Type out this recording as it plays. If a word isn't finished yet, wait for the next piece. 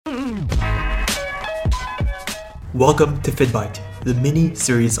Welcome to FittBite, the mini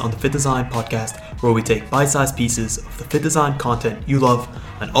series on the Fit Design podcast where we take bite-sized pieces of the fit design content you love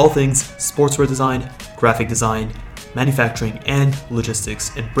on all things sportswear design, graphic design, manufacturing, and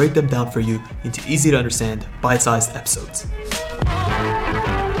logistics and break them down for you into easy to understand bite-sized episodes.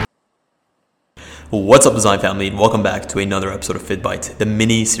 What's up, design family, and welcome back to another episode of FittBite, the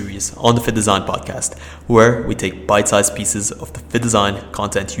mini series on the Fit Design podcast, where we take bite-sized pieces of the fit design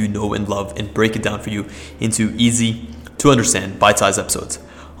content you know and love and break it down for you into easy to understand bite-sized episodes.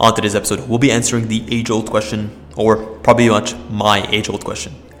 On today's episode, we'll be answering the age-old question, or probably much my age-old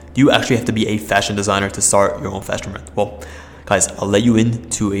question. Do you actually have to be a fashion designer to start your own fashion brand? Well, guys, I'll let you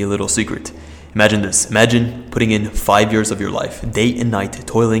into a little secret. Imagine this. Imagine putting in 5 years of your life, day and night,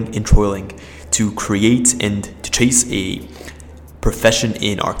 toiling and toiling, to create and to chase a profession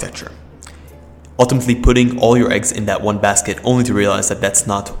in architecture. Ultimately putting all your eggs in that one basket only to realize that that's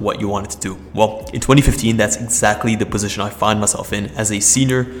not what you wanted to do. Well, in 2015, that's exactly the position I find myself in as a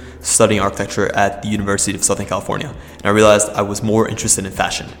senior studying architecture at the University of Southern California. And I realized I was more interested in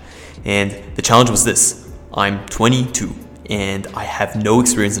fashion. And the challenge was this: I'm 22 and I have no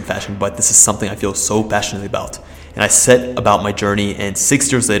experience in fashion, but this is something I feel so passionately about. And I set about my journey, and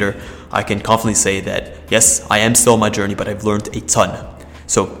 6 years later, I can confidently say that, yes, I am still on my journey, but I've learned a ton.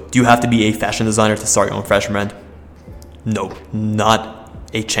 So, do you have to be a fashion designer to start your own fashion brand? No, not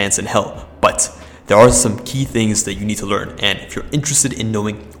a chance in hell. But there are some key things that you need to learn. And if you're interested in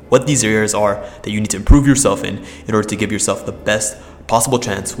knowing what these areas are that you need to improve yourself in order to give yourself the best possible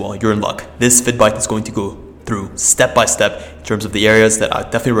chance, well, you're in luck. This FittBite is going to go through step by step in terms of the areas that I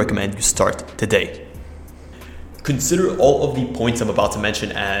definitely recommend you start today. Consider all of the points I'm about to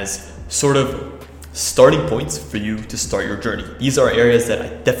mention as sort of starting points for you to start your journey. These are areas that I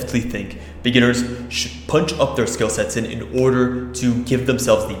definitely think beginners should punch up their skill sets in order to give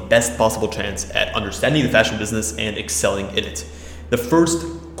themselves the best possible chance at understanding the fashion business and excelling in it. The first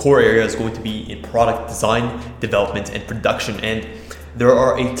core area is going to be in product design, development, and production. And there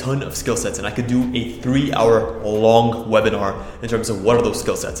are a ton of skill sets, and I could do a 3-hour long webinar in terms of what are those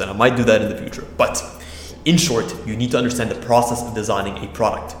skill sets, and I might do that in the future. But in short, you need to understand the process of designing a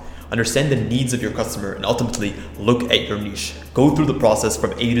product, understand the needs of your customer, and ultimately look at your niche. Go through the process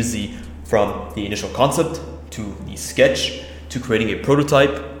from A to Z, from the initial concept to the sketch to creating a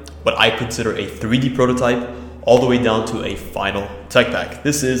prototype, what I consider a 3D prototype, all the way down to a final tech pack.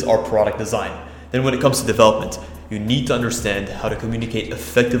 This is our product design. Then when it comes to development, you need to understand how to communicate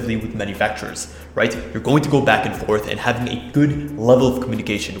effectively with manufacturers, right? You're going to go back and forth and having a good level of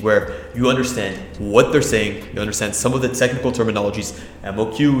communication where you understand what they're saying, you understand some of the technical terminologies,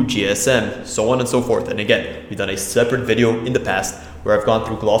 MOQ, GSM, so on and so forth. And again, we've done a separate video in the past where I've gone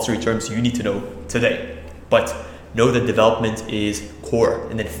through glossary terms you need to know today. But know that development is core.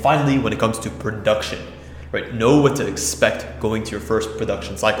 And then finally, when it comes to production, right? Know what to expect going to your first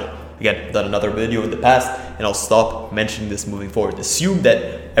production cycle. Again, I've done another video in the past, and I'll stop mentioning this moving forward. Assume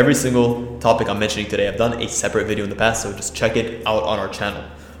that every single topic I'm mentioning today, I've done a separate video in the past, so just check it out on our channel.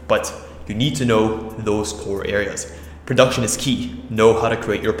 But you need to know those core areas. Production is key. Know how to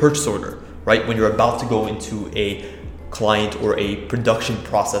create your purchase order, right? When you're about to go into a client or a production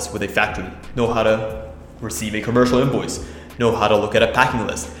process with a factory, know how to receive a commercial invoice, know how to look at a packing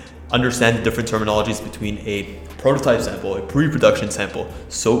list, understand the different terminologies between a prototype sample, a pre-production sample,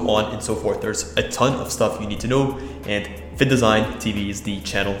 so on and so forth. There's a ton of stuff you need to know, and Fit Design TV is the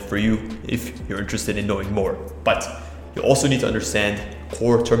channel for you if you're interested in knowing more. But you also need to understand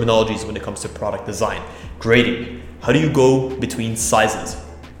core terminologies when it comes to product design. Grading. How do you go between sizes,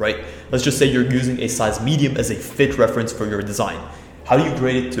 right? Let's just say you're using a size medium as a fit reference for your design. How do you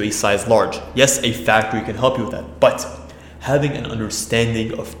grade it to a size large? Yes, a factory can help you with that, but having an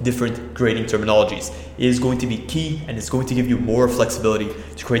understanding of different grading terminologies is going to be key, and it's going to give you more flexibility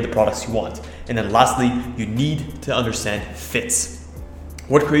to create the products you want. And then lastly, you need to understand fits.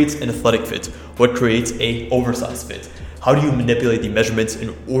 What creates an athletic fit? What creates an oversized fit? How do you manipulate the measurements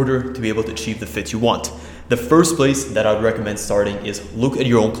in order to be able to achieve the fit you want? The first place that I would recommend starting is look at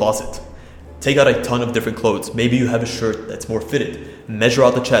your own closet. Take out a ton of different clothes. Maybe you have a shirt that's more fitted. Measure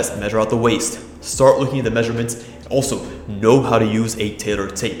out the chest, measure out the waist. Start looking at the measurements. Also, know how to use a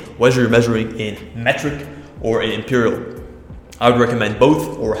tailored tape, whether you're measuring in metric or in imperial. I would recommend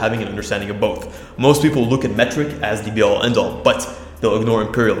both, or having an understanding of both. Most people look at metric as the be-all end-all, but they'll ignore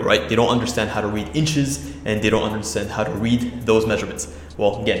imperial, right? They don't understand how to read inches, and they don't understand how to read those measurements.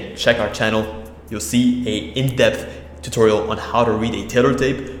 Well, again, check our channel. You'll see a in-depth tutorial on how to read a tailored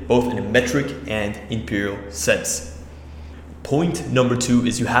tape, both in a metric and imperial sense. Point number 2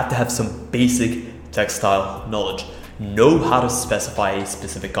 is you have to have some basic textile knowledge. know how to specify a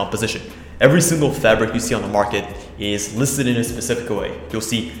specific composition. Every single fabric you see on the market is listed in a specific way. You'll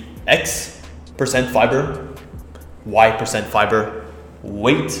see X% fiber, Y% fiber,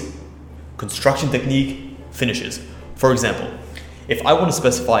 weight, construction technique, finishes. For example, if I want to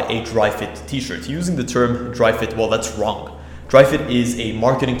specify a dry fit t-shirt, using the term dry fit, well, that's wrong. Dry fit is a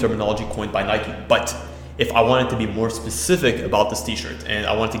marketing terminology coined by Nike, but if I wanted to be more specific about this t-shirt and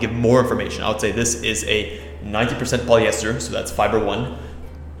I wanted to give more information, I would say this is a 90% polyester, so that's fiber 1,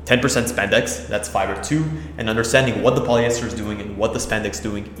 10% spandex, that's fiber 2, and understanding what the polyester is doing and what the spandex is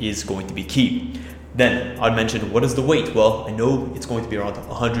doing is going to be key. Then I'd mention, what is the weight? Well, I know it's going to be around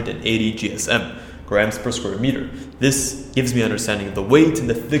 180 GSM, grams per square meter. This gives me an understanding of the weight and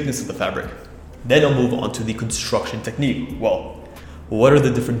the thickness of the fabric. Then I'll move on to the construction technique. Well, what are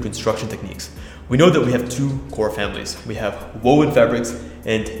the different construction techniques? We know that we have two core families. We have woven fabrics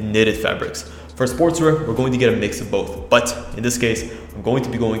and knitted fabrics. For sportswear, we're going to get a mix of both, but in this case, I'm going to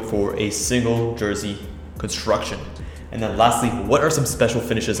be going for a single jersey construction. And then lastly, what are some special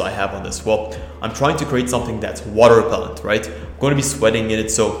finishes I have on this? Well, I'm trying to create something that's water repellent, right? I'm going to be sweating in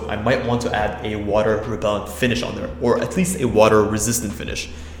it, so I might want to add a water repellent finish on there, or at least a water resistant finish.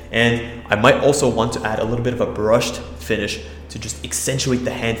 And I might also want to add a little bit of a brushed finish to just accentuate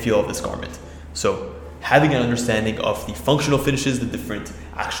the hand feel of this garment. So having an understanding of the functional finishes, the different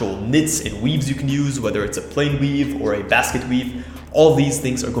actual knits and weaves you can use, whether it's a plain weave or a basket weave, all these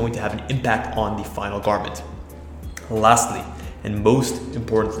things are going to have an impact on the final garment. Lastly, and most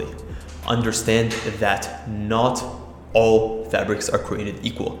importantly, understand that not all fabrics are created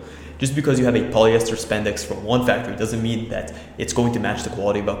equal. Just because you have a polyester spandex from one factory doesn't mean that it's going to match the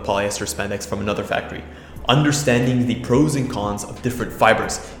quality of a polyester spandex from another factory. Understanding the pros and cons of different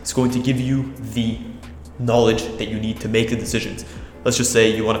fibers is going to give you the knowledge that you need to make the decisions. Let's just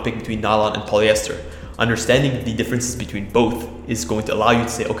say you want to pick between nylon and polyester. Understanding the differences between both is going to allow you to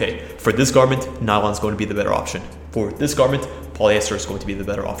say, okay, for this garment, nylon is going to be the better option. For this garment, polyester is going to be the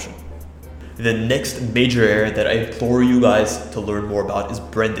better option. The next major area that I implore you guys to learn more about is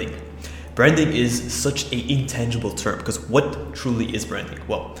branding. Branding is such an intangible term, because what truly is branding?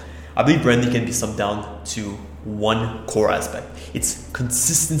 Well, I believe branding can be summed down to one core aspect. It's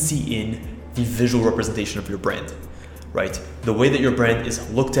consistency in the visual representation of your brand, right? The way that your brand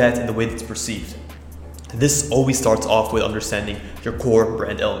is looked at and the way that it's perceived. This always starts off with understanding your core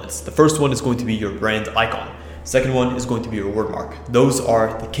brand elements. The first one is going to be your brand icon. Second one is going to be your word mark. Those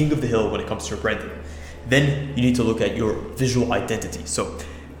are the king of the hill when it comes to your branding. Then you need to look at your visual identity. So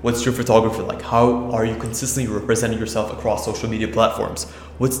what's your photography like? How are you consistently representing yourself across social media platforms?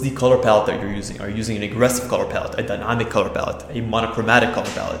 What's the color palette that you're using? Are you using an aggressive color palette, a dynamic color palette, a monochromatic color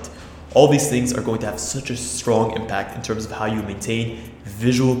palette? All these things are going to have such a strong impact in terms of how you maintain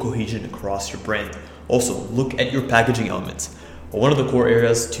visual cohesion across your brand. Also, look at your packaging elements. One of the core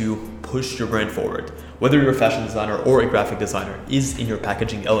areas to push your brand forward, whether you're a fashion designer or a graphic designer, is in your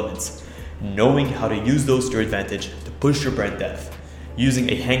packaging elements. Knowing how to use those to your advantage to push your brand depth. Using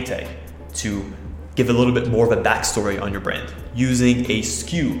a hang tag to give a little bit more of a backstory on your brand. Using a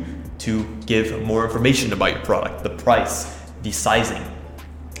SKU to give more information about your product, the price, the sizing.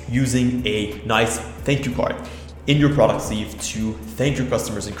 Using a nice thank you card in your product sleeve to thank your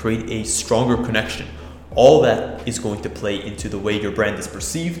customers and create a stronger connection. All that is going to play into the way your brand is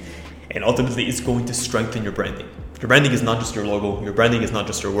perceived, and ultimately it's going to strengthen your branding. Your branding is not just your logo, your branding is not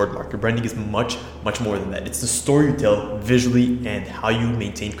just your word mark, your branding is much, much more than that. It's the story you tell visually and how you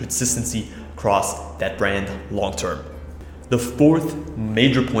maintain consistency across that brand long term. The fourth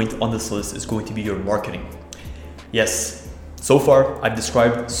major point on this list is going to be your marketing. Yes, so far I've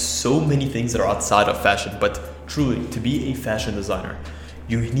described so many things that are outside of fashion, but truly, to be a fashion designer,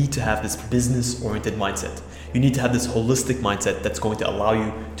 you need to have this business-oriented mindset. You need to have this holistic mindset that's going to allow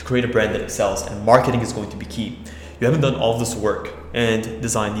you to create a brand that excels, and marketing is going to be key. You haven't done all this work and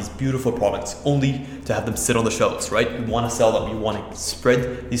designed these beautiful products only to have them sit on the shelves, right? You want to sell them. You want to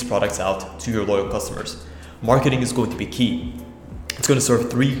spread these products out to your loyal customers. Marketing is going to be key. It's going to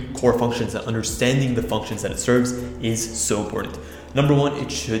serve three core functions, and understanding the functions that it serves is so important. Number one,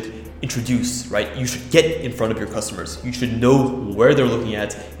 it should introduce, right? You should get in front of your customers. You should know where they're looking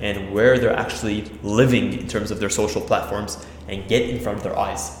at and where they're actually living in terms of their social platforms, and get in front of their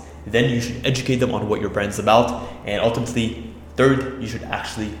eyes. Then you should educate them on what your brand is about, and ultimately, third, you should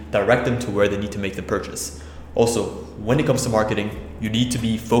actually direct them to where they need to make the purchase. Also, when it comes to marketing, you need to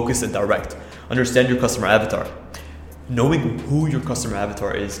be focused and direct. Understand your customer avatar. Knowing who your customer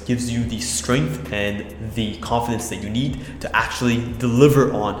avatar is gives you the strength and the confidence that you need to actually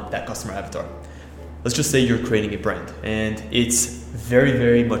deliver on that customer avatar. Let's just say you're creating a brand and it's very,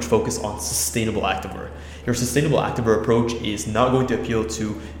 very much focused on sustainable activewear. Your sustainable activewear approach is not going to appeal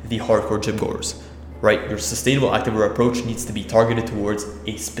to the hardcore gym goers, right? Your sustainable activewear approach needs to be targeted towards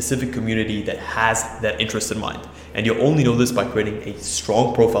a specific community that has that interest in mind. And you'll only know this by creating a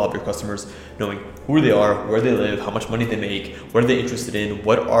strong profile of your customers, knowing who they are, where they live, how much money they make, what are they interested in,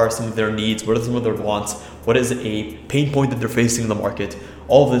 what are some of their needs, what are some of their wants, what is a pain point that they're facing in the market.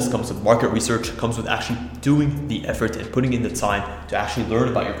 All of this comes with market research, comes with actually doing the effort and putting in the time to actually learn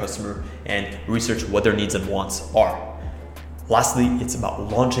about your customer and research what their needs and wants are. Lastly, it's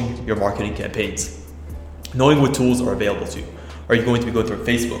about launching your marketing campaigns. Knowing what tools are available to you. Are you going to be going through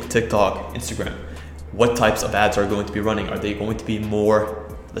Facebook, TikTok, Instagram? What types of ads are going to be running? Are they going to be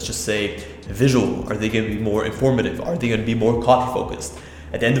more, let's just say, visual? Are they going to be more informative? Are they going to be more copy focused?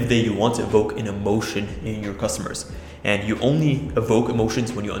 At the end of the day, you want to evoke an emotion in your customers. And you only evoke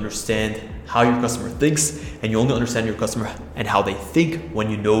emotions when you understand how your customer thinks, and you only understand your customer and how they think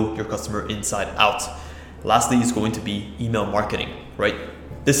when you know your customer inside out. Lastly is going to be email marketing, right?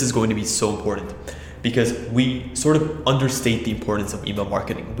 This is going to be so important, because we sort of understate the importance of email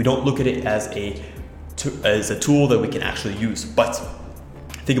marketing. We don't look at it as a tool that we can actually use. But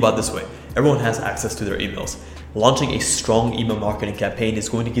think about it this way. Everyone has access to their emails. Launching a strong email marketing campaign is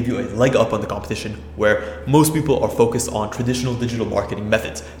going to give you a leg up on the competition, where most people are focused on traditional digital marketing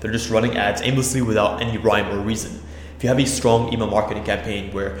methods. They're just running ads aimlessly without any rhyme or reason. If you have a strong email marketing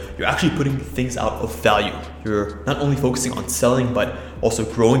campaign where you're actually putting things out of value, you're not only focusing on selling, but also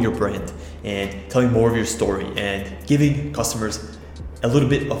growing your brand and telling more of your story and giving customers a little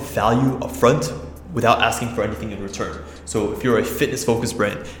bit of value upfront without asking for anything in return. So if you're a fitness focused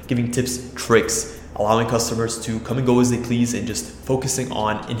brand, giving tips, tricks, allowing customers to come and go as they please, and just focusing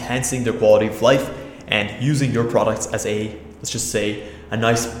on enhancing their quality of life and using your products as let's just say, a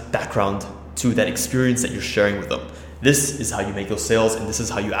nice background to that experience that you're sharing with them. This is how you make those sales, and this is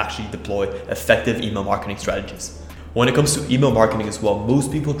how you actually deploy effective email marketing strategies. When it comes to email marketing as well,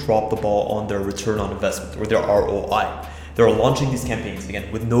 most people drop the ball on their return on investment, or their ROI. They're launching these campaigns,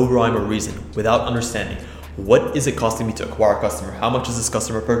 again, with no rhyme or reason, without understanding what is it costing me to acquire a customer? How much is this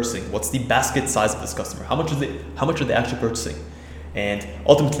customer purchasing? What's the basket size of this customer? How much are they actually purchasing? And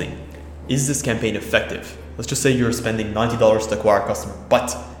ultimately, is this campaign effective? Let's just say you're spending $90 to acquire a customer,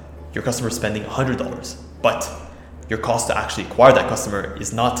 but your customer is spending $100, but your cost to actually acquire that customer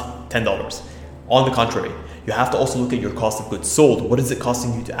is not $10. On the contrary, you have to also look at your cost of goods sold. What is it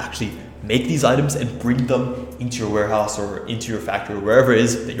costing you to actually make these items and bring them into your warehouse or into your factory, or wherever it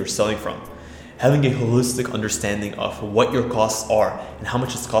is that you're selling from? Having a holistic understanding of what your costs are and how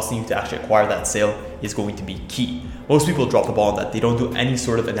much it's costing you to actually acquire that sale is going to be key. Most people drop the ball on that. They don't do any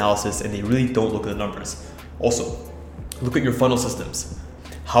sort of analysis, and they really don't look at the numbers. Also, look at your funnel systems.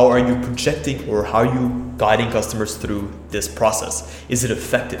 How are you projecting, or how are you guiding customers through this process? Is it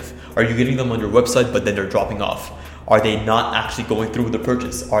effective? Are you getting them on your website, but then they're dropping off? Are they not actually going through with the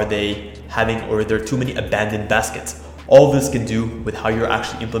purchase? Are they are there too many abandoned baskets? All of this can do with how you're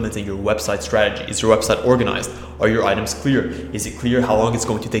actually implementing your website strategy. Is your website organized? Are your items clear? Is it clear how long it's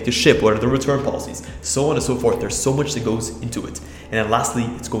going to take to ship? What are the return policies? So on and so forth. There's so much that goes into it. And then lastly,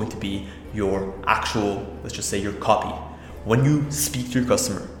 it's going to be your actual, let's just say, your copy. When you speak to your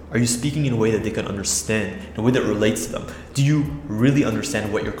customer, are you speaking in a way that they can understand, in a way that relates to them? Do you really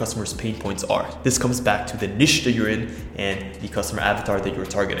understand what your customer's pain points are? This comes back to the niche that you're in and the customer avatar that you're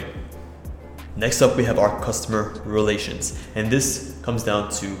targeting. Next up, we have our customer relations. And this comes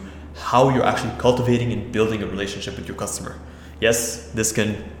down to how you're actually cultivating and building a relationship with your customer. Yes, this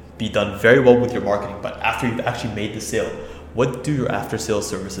can be done very well with your marketing, but after you've actually made the sale, what do your after-sales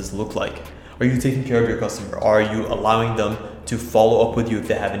services look like? Are you taking care of your customer? Are you allowing them to follow up with you if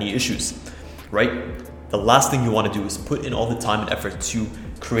they have any issues, right? The last thing you want to do is put in all the time and effort to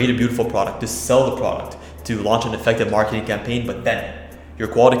create a beautiful product, to sell the product, to launch an effective marketing campaign, but then your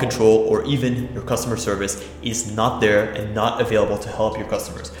quality control or even your customer service is not there and not available to help your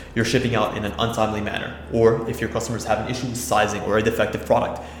customers. You're shipping out in an untimely manner, or if your customers have an issue with sizing or a defective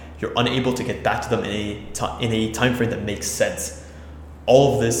product, you're unable to get back to them in a time frame that makes sense.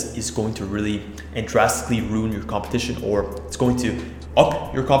 All of this is going to really and drastically ruin your competition, or it's going to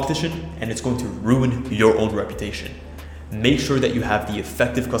up your competition and it's going to ruin your own reputation. Make sure that you have the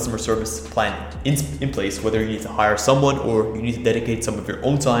effective customer service plan in place, whether you need to hire someone or you need to dedicate some of your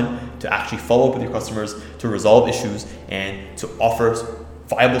own time to actually follow up with your customers, to resolve issues, and to offer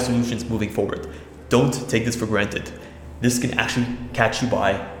viable solutions moving forward. Don't take this for granted. This can actually catch you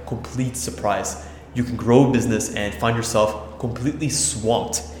by complete surprise. You can grow a business and find yourself completely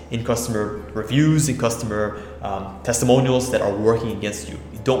swamped in customer reviews, in customer testimonials that are working against you.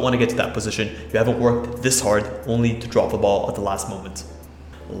 You don't want to get to that position. You haven't worked this hard only to drop the ball at the last moment.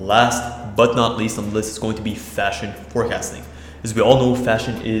 Last but not least on the list is going to be fashion forecasting. As we all know,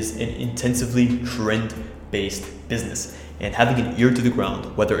 fashion is an intensively trend-based business. And having an ear to the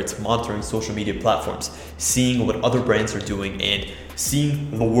ground, whether it's monitoring social media platforms, seeing what other brands are doing, and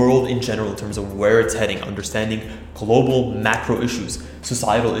seeing the world in general in terms of where it's heading, understanding global macro issues,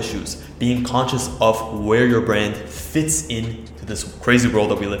 societal issues, being conscious of where your brand fits into this crazy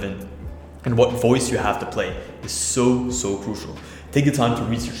world that we live in, and what voice you have to play is so crucial. Take the time to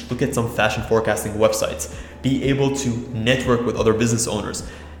research, look at some fashion forecasting websites, be able to network with other business owners.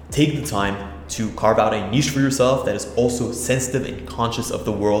 Take the time to carve out a niche for yourself that is also sensitive and conscious of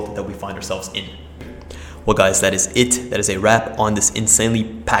the world that we find ourselves in. Well guys, that is it. That is a wrap on this insanely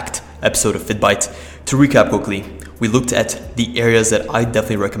packed episode of FittBite. To recap quickly, we looked at the areas that I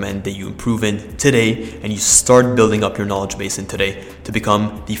definitely recommend that you improve in today and you start building up your knowledge base in today to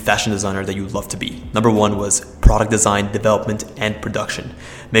become the fashion designer that you love to be. Number one was product design, development, and production.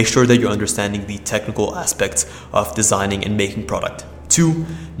 Make sure that you're understanding the technical aspects of designing and making product. 2,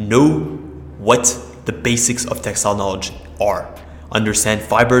 know what the basics of textile knowledge are. Understand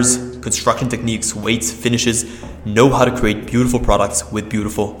fibers, construction techniques, weights, finishes. Know how to create beautiful products with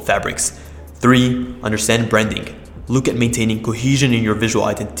beautiful fabrics. 3, understand branding. Look at maintaining cohesion in your visual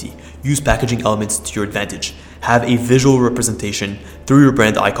identity. Use packaging elements to your advantage. Have a visual representation through your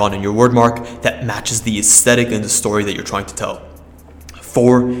brand icon and your word mark that matches the aesthetic and the story that you're trying to tell.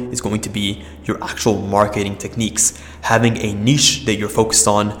 4 is going to be your actual marketing techniques. Having a niche that you're focused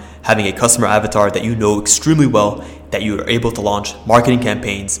on, having a customer avatar that you know extremely well, that you are able to launch marketing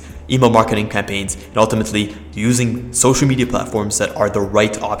campaigns, email marketing campaigns, and ultimately using social media platforms that are the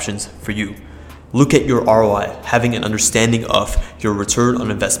right options for you. Look at your ROI, having an understanding of your return on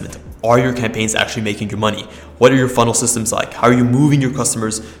investment. Are your campaigns actually making you money? What are your funnel systems like? How are you moving your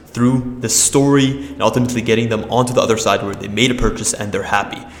customers through the story and ultimately getting them onto the other side where they made a purchase and they're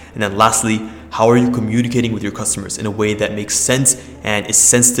happy? And then lastly, how are you communicating with your customers in a way that makes sense and is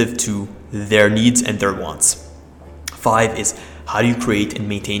sensitive to their needs and their wants? 5 is how do you create and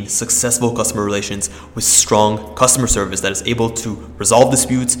maintain successful customer relations with strong customer service that is able to resolve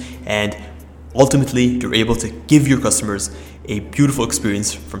disputes and ultimately you're able to give your customers a beautiful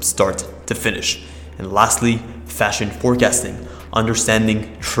experience from start to finish. And lastly, fashion forecasting,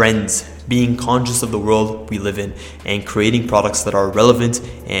 understanding trends, being conscious of the world we live in, and creating products that are relevant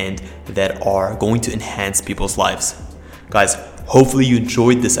and that are going to enhance people's lives. Guys, hopefully you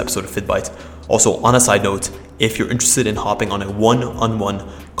enjoyed this episode of FittBite. Also, on a side note, if you're interested in hopping on a one-on-one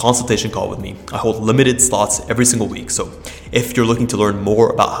consultation call with me, I hold limited slots every single week. So if you're looking to learn more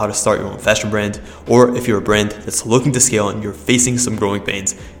about how to start your own fashion brand, or if you're a brand that's looking to scale and you're facing some growing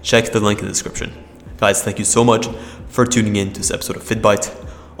pains, check the link in the description. Guys, thank you so much for tuning in to this episode of FittBite.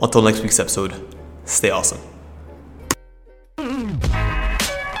 Until next week's episode, stay awesome.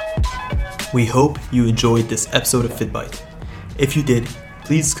 We hope you enjoyed this episode of FittBite. If you did,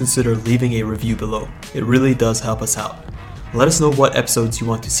 please consider leaving a review below. It really does help us out. Let us know what episodes you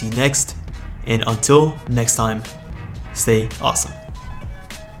want to see next, and until next time, stay awesome.